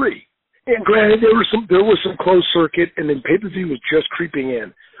for free. And granted, there was some closed circuit, and then pay-per-view was just creeping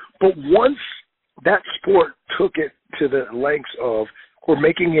in. But once that sport took it to the lengths of we're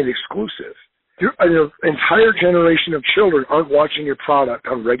making it exclusive, entire generation of children aren't watching your product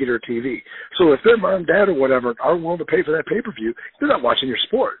on regular TV. So if their mom, dad, or whatever aren't willing to pay for that pay-per-view, they're not watching your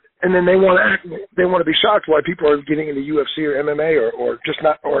sport. And then they want to be shocked why people are getting into UFC or MMA or just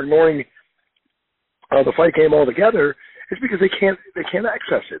not, or ignoring the fight game altogether. It's because they can't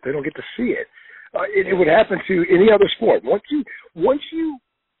access it. They don't get to see it. It would happen to any other sport. Once you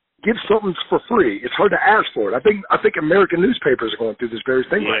give something for free, it's hard to ask for it. I think American newspapers are going through this very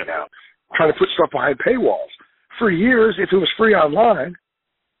thing right now, trying to put stuff behind paywalls. For years, if it was free online,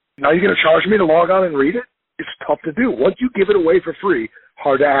 now you're going to charge me to log on and read it? It's tough to do. Once you give it away for free,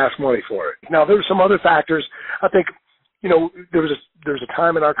 hard to ask money for it. Now, there were some other factors. I think, there was a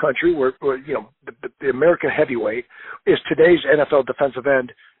time in our country where the American heavyweight is today's NFL defensive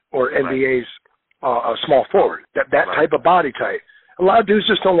end or NBA's small forward. That type of body type. A lot of dudes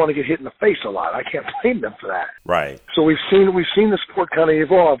just don't want to get hit in the face a lot. I can't blame them for that. Right. So we've seen the sport kind of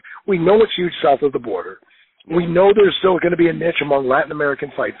evolve. We know it's huge south of the border. We know there's still going to be a niche among Latin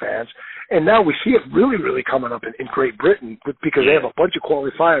American fight fans. And now we see it really, really coming up in Great Britain because they have a bunch of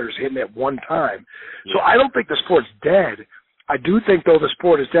quality fighters hitting at one time. So I don't think the sport's dead. I do think, though, the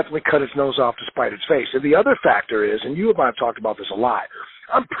sport has definitely cut its nose off to spite its face. And the other factor is, and you and I have talked about this a lot,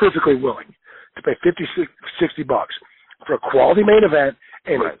 I'm perfectly willing to pay $50, $60 for a quality main event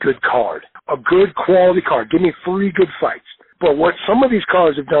and a good card. A good quality card. Give me 3 good fights. But what some of these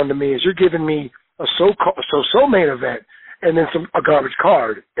cards have done to me is you're giving me a so-so main event and then a garbage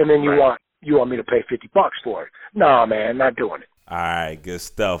card, and then you want me to pay $50 for it. Nah, man, not doing it. All right, good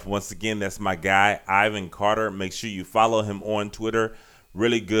stuff. Once again, that's my guy, Ivan Carter. Make sure you follow him on Twitter.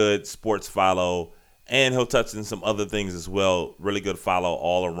 Really good sports follow, and he'll touch on some other things as well. Really good follow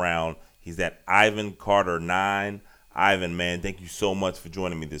all around. He's at Ivan Carter 9. Ivan, man, thank you so much for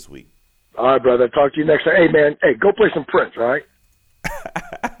joining me this week. All right, brother. Talk to you next time. Hey, man, go play some Prince, all right?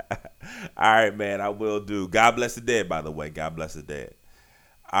 All right, man, I will do. God bless the dead, by the way. God bless the dead.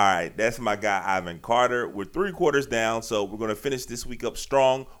 All right, that's my guy, Ivan Carter. We're 3 quarters down, so we're going to finish this week up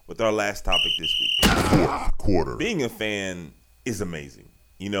strong with our last topic this week. Fourth quarter. Being a fan is amazing.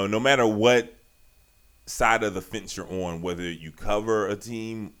 No matter what side of the fence you're on, whether you cover a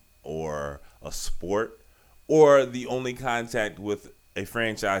team or a sport, or the only contact with a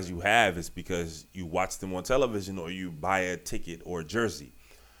franchise you have is because you watch them on television or you buy a ticket or a jersey.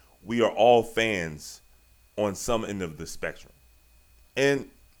 We are all fans on some end of the spectrum. And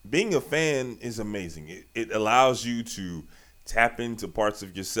being a fan is amazing. It allows you to tap into parts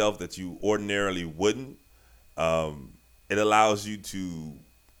of yourself that you ordinarily wouldn't. It allows you to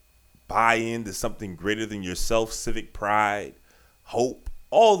buy into something greater than yourself, civic pride, hope,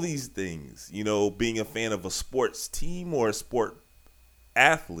 all these things. Being a fan of a sports team or a sport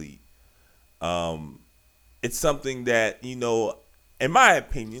athlete, it's something that, in my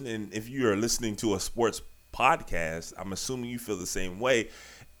opinion, and if you are listening to a sports podcast, I'm assuming you feel the same way.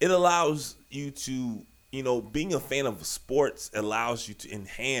 It allows you to, being a fan of sports allows you to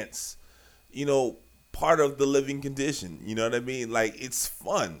enhance, part of the living condition. You know what I mean? Like, it's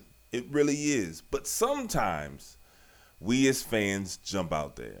fun. It really is. But sometimes we as fans jump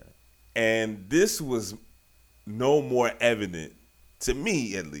out there. And this was no more evident, to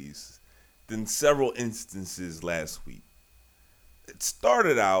me at least, than several instances last week. It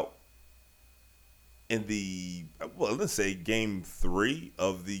started out in let's say game 3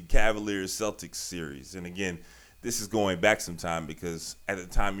 of the Cavaliers-Celtics series. And again, this is going back some time because at the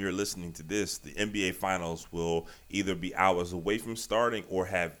time you're listening to this, the NBA Finals will either be hours away from starting or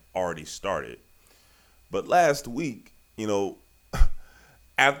have already started. But last week,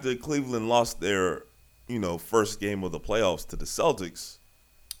 after Cleveland lost their, first game of the playoffs to the Celtics,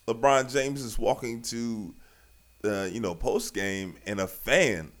 LeBron James is walking to the, post game, and a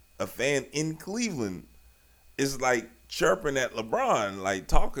fan in Cleveland is like chirping at LeBron, like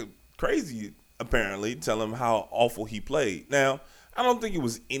talking crazy, apparently, telling him how awful he played. Now, I don't think it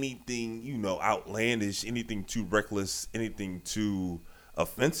was anything, outlandish, anything too reckless, anything too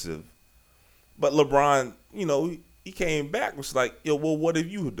offensive. But LeBron, he came back, was like, yo, well, what have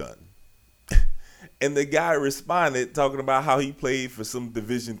you done? And the guy responded talking about how he played for some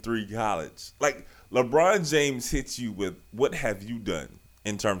Division III college. Like, LeBron James hits you with, what have you done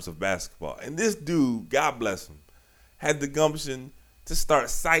in terms of basketball? And this dude, God bless him, had the gumption to start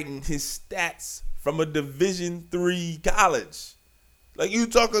citing his stats from a Division III college. Like, you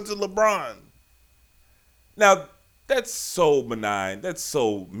talking to LeBron. Now, that's so benign. That's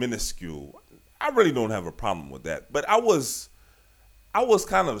so minuscule. I really don't have a problem with that. But I was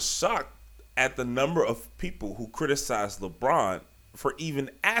kind of shocked at the number of people who criticized LeBron for even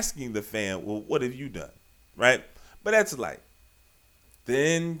asking the fan, well, what have you done? Right? But that's light.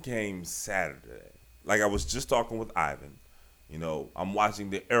 Then came Saturday. Like I was just talking with Ivan. I'm watching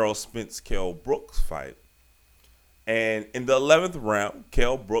the Errol Spence-Kell Brooks fight. And in the 11th round,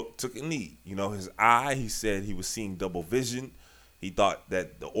 Kell Brook took a knee. His eye, he said he was seeing double vision. He thought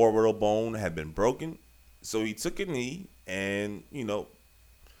that the orbital bone had been broken. So he took a knee and,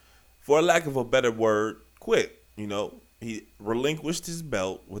 for lack of a better word, quit. He relinquished his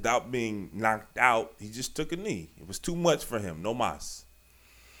belt without being knocked out. He just took a knee. It was too much for him. No mas.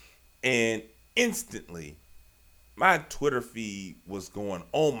 And instantly, my Twitter feed was going,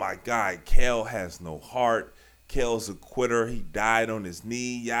 oh my God, Kell has no heart. Kell's a quitter. He died on his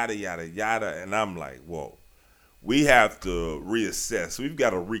knee, yada, yada, yada. And I'm like, whoa, we have to reassess. We've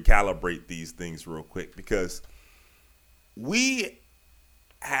got to recalibrate these things real quick because we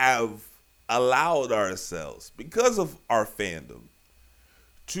have allowed ourselves, because of our fandom,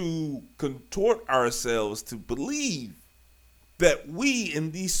 to contort ourselves to believe that we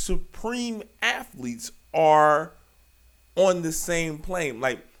and these supreme athletes are on the same plane.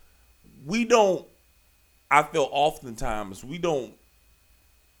 Like, I feel oftentimes we don't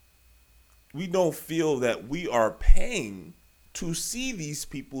feel that we are paying to see these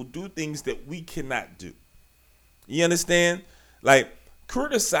people do things that we cannot do. You understand? Like,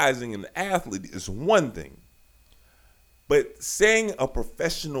 criticizing an athlete is one thing, but saying a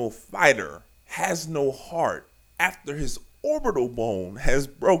professional fighter has no heart after his orbital bone has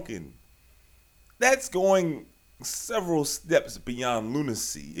broken, that's going several steps beyond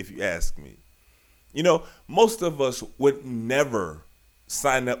lunacy, if you ask me. Most of us would never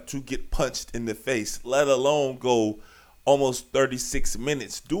sign up to get punched in the face, let alone go almost 36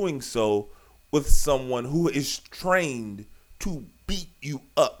 minutes doing so with someone who is trained to beat you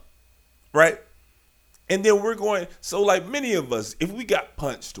up, right? And then so like many of us, if we got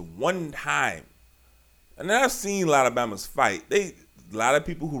punched one time, and I've seen a lot of Bama's fight, a lot of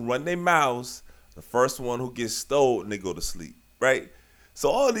people who run their mouths, the first one who gets stole and they go to sleep, right? So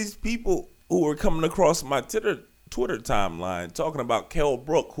all these people who were coming across my Twitter timeline talking about Kell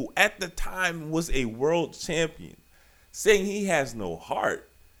Brook, who at the time was a world champion, saying he has no heart.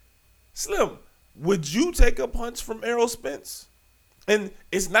 Slim, would you take a punch from Errol Spence? And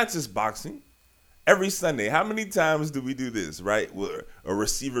it's not just boxing. Every Sunday, how many times do we do this, right? Where a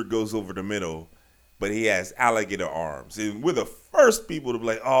receiver goes over the middle, but he has alligator arms. And we're the first people to be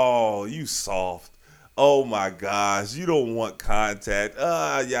like, oh, you soft. Oh, my gosh, you don't want contact.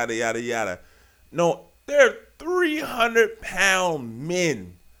 Yada, yada, yada. No, there are 300-pound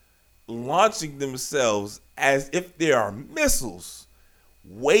men launching themselves as if they are missiles,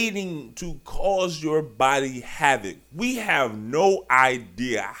 waiting to cause your body havoc. We have no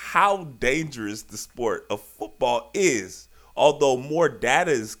idea how dangerous the sport of football is. Although more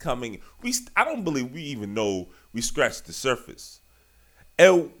data is coming, I don't believe we even know we scratched the surface.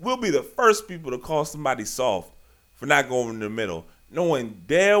 And we'll be the first people to call somebody soft for not going in the middle, knowing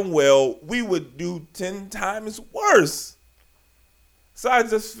damn well we would do 10 times worse. So I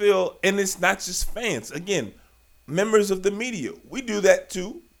just feel, and it's not just fans. Again, members of the media, we do that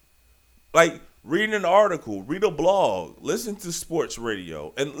too. Like, read an article, read a blog, listen to sports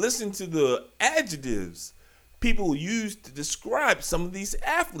radio, and listen to the adjectives people use to describe some of these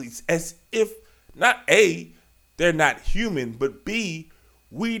athletes as if, not A, they're not human, but B,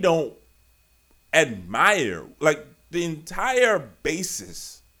 we don't admire. Like, the entire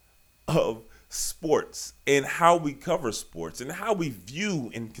basis of sports and how we cover sports and how we view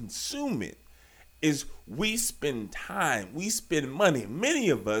and consume it is we spend time, we spend money.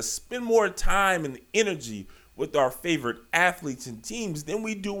 Many of us spend more time and energy with our favorite athletes and teams than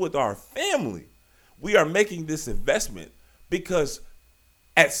we do with our family. We are making this investment because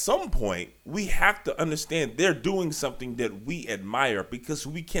at some point we have to understand they're doing something that we admire because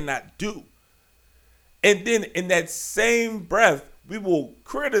we cannot do. And then in that same breath, we will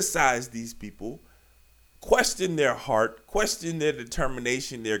criticize these people, question their heart, question their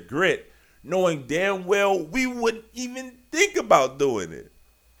determination, their grit, knowing damn well we wouldn't even think about doing it.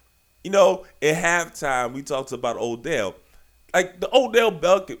 At halftime, we talked about Odell. Like, the Odell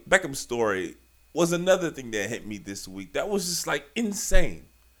Beckham story was another thing that hit me this week. That was just, like, insane,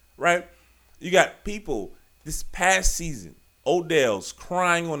 right? You got people this past season, Odell's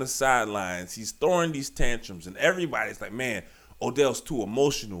crying on the sidelines. He's throwing these tantrums, and everybody's like, man, Odell's too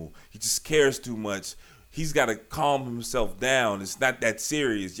emotional. He just cares too much. He's got to calm himself down. It's not that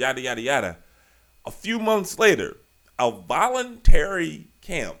serious, yada, yada, yada. A few months later, a voluntary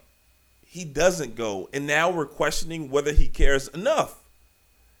camp, he doesn't go, and now we're questioning whether he cares enough.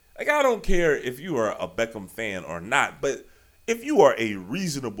 Like, I don't care if you are a Beckham fan or not, but If you are a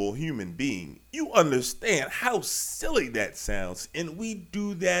reasonable human being, you understand how silly that sounds, and we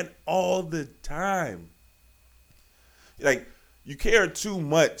do that all the time. Like, you care too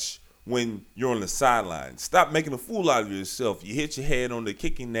much when you're on the sideline. Stop making a fool out of yourself. You hit your head on the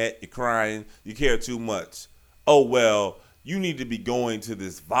kicking net, you're crying, you care too much. Oh, well, you need to be going to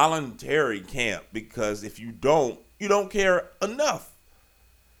this voluntary camp because if you don't care enough.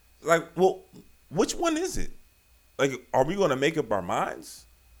 Like, well, which one is it? Like, are we going to make up our minds?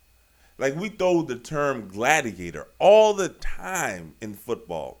 Like, we throw the term gladiator all the time in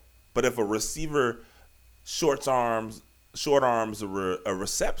football. But if a receiver short arms a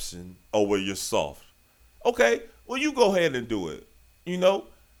reception, oh, well, you're soft. Okay, well, you go ahead and do it. You know,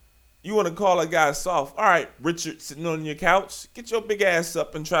 you want to call a guy soft. All right, Richard, sitting on your couch, get your big ass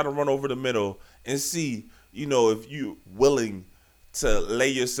up and try to run over the middle and see, you know, if you're willing to lay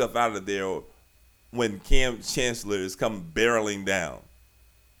yourself out of there when Cam Chancellor is coming barreling down.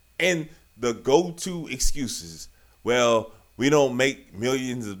 And the go-to excuses, well, we don't make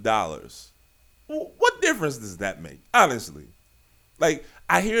millions of dollars. Well, what difference does that make, honestly? Like,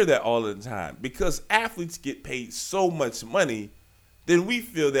 I hear that all the time. Because athletes get paid so much money, then we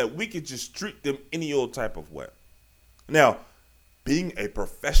feel that we could just treat them any old type of way. Now, being a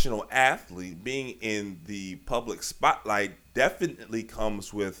professional athlete, being in the public spotlight definitely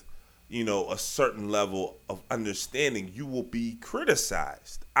comes with, you know, a certain level of understanding. You will be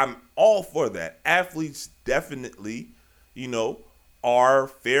criticized. I'm all for that. Athletes definitely, you know, are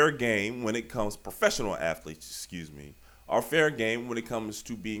fair game when it comes, professional athletes, are fair game when it comes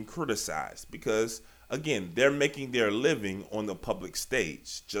to being criticized because, again, they're making their living on the public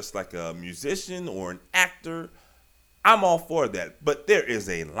stage, just like a musician or an actor. I'm all for that, but there is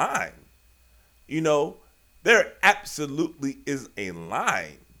a line. You know, there absolutely is a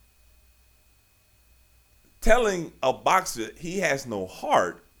line. Telling a boxer he has no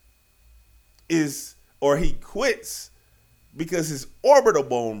heart or he quits because his orbital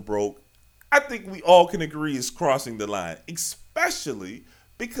bone broke, I think we all can agree is crossing the line, especially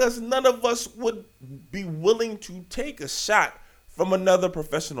because none of us would be willing to take a shot from another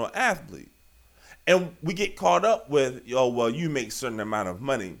professional athlete. And we get caught up with, oh, well, you make a certain amount of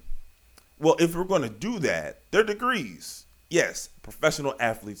money. Well, if we're going to do that, they're degrees. Yes, professional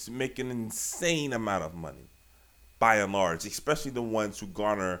athletes make an insane amount of money, by and large, especially the ones who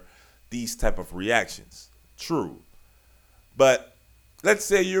garner these type of reactions. True. But let's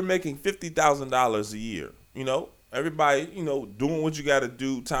say you're making $50,000 a year. You know, everybody, you know, doing what you got to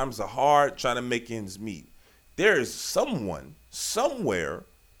do. Times are hard, trying to make ends meet. There is someone somewhere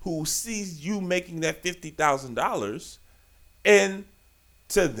who sees you making that $50,000, and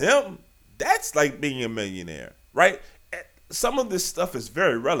to them, that's like being a millionaire, right? Some of this stuff is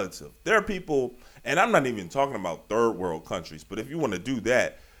very relative. There are people, and I'm not even talking about third world countries, but if you want to do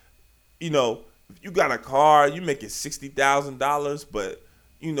that, you know, if you got a car, you make it $60,000, but,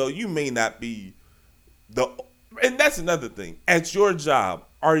 you know, you may not be and that's another thing. At your job,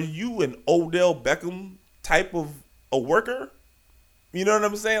 are you an Odell Beckham type of a worker? You know what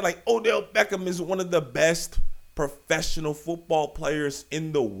I'm saying? Like, Odell Beckham is one of the best professional football players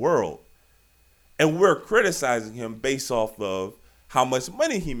in the world. And we're criticizing him based off of how much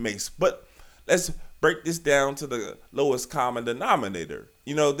money he makes. But let's break this down to the lowest common denominator.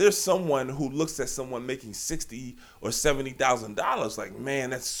 You know, there's someone who looks at someone making $60,000 or $70,000 like, man,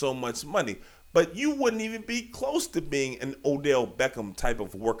 that's so much money. But you wouldn't even be close to being an Odell Beckham type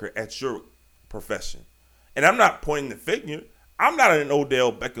of worker at your profession. And I'm not pointing the finger. I'm not an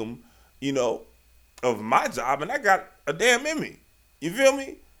Odell Beckham, you know, of my job, and I got a damn Emmy. You feel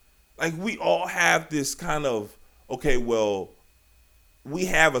me? Like, we all have this kind of, okay, well, we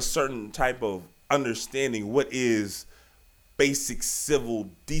have a certain type of understanding what is basic civil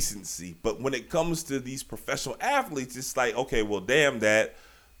decency. But when it comes to these professional athletes, it's like, okay, well, damn that,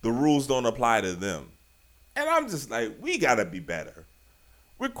 the rules don't apply to them. And I'm just like, we got to be better.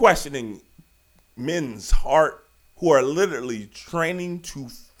 We're questioning men's heart who are literally training to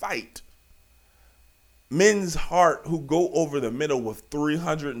fight. Men's heart who go over the middle with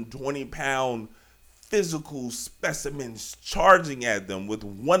 320-pound physical specimens charging at them with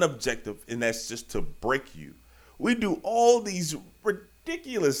one objective, and that's just to break you. We do all these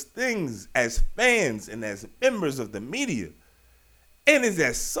ridiculous things as fans and as members of the media. And it's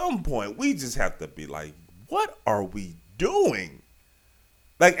at some point we just have to be like, what are we doing?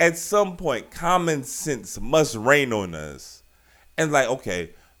 Like, at some point, common sense must reign on us. And like,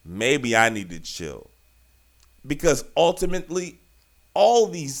 okay, maybe I need to chill. Because ultimately, all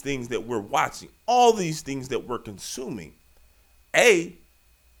these things that we're watching, all these things that we're consuming,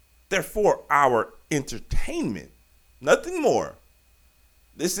 they're for our entertainment. Nothing more.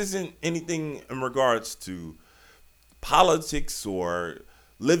 This isn't anything in regards to politics or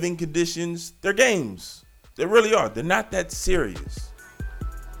living conditions. They're games. They really are. They're not that serious.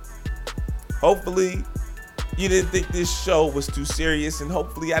 Hopefully, you didn't think this show was too serious, and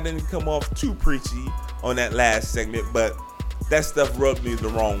hopefully I didn't come off too preachy on that last segment, but that stuff rubbed me the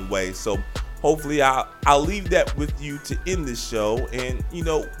wrong way. So hopefully I'll leave that with you to end this show, and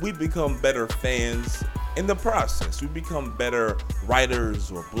we become better fans in the process. We become better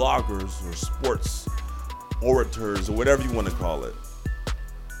writers or bloggers or sports orators or whatever you want to call it.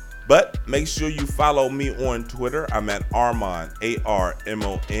 But make sure you follow me on Twitter. I'm at Armon,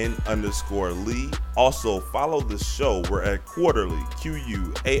 ARMON_Lee. Also follow the show. We're at Quarterly,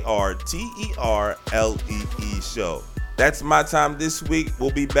 QUARTERLEE show. That's my time this week.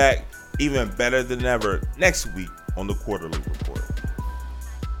 We'll be back even better than ever next week on the Quarterly Report.